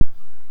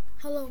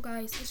Hello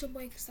guys, it's your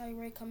boy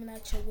SyaRay coming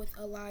at you with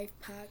a live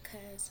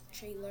podcast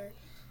trailer.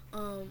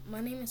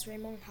 My name is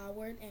Ramon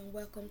Howard and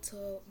welcome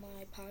to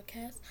my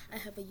podcast. I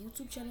have a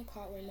YouTube channel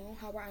called Ramon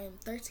Howard. I am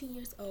 13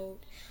 years old.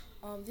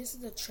 This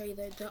is a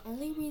trailer. The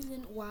only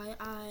reason why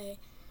I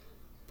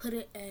put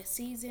it as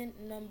season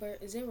number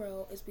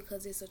 0 is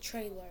because it's a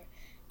trailer.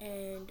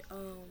 And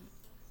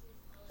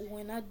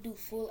when I do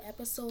full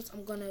episodes,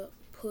 I'm gonna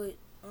put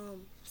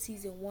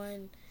season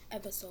 1,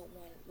 episode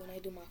 1 when I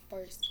do my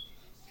first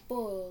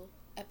full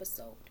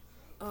episode.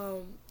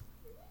 Um,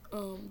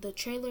 the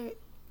trailer,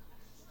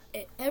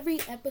 every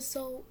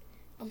episode,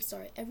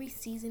 every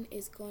season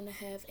is going to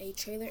have a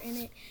trailer in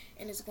it,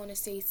 and it's going to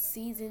say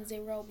season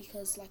 0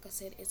 because, like I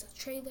said, it's a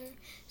trailer.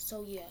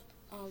 So yeah,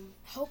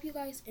 hope you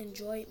guys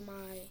enjoyed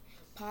my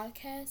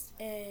podcast,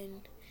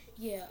 and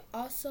yeah,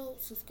 also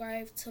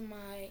subscribe to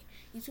my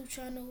YouTube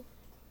channel,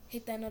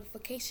 hit that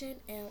notification,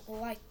 and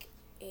like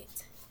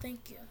it.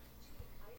 Thank you.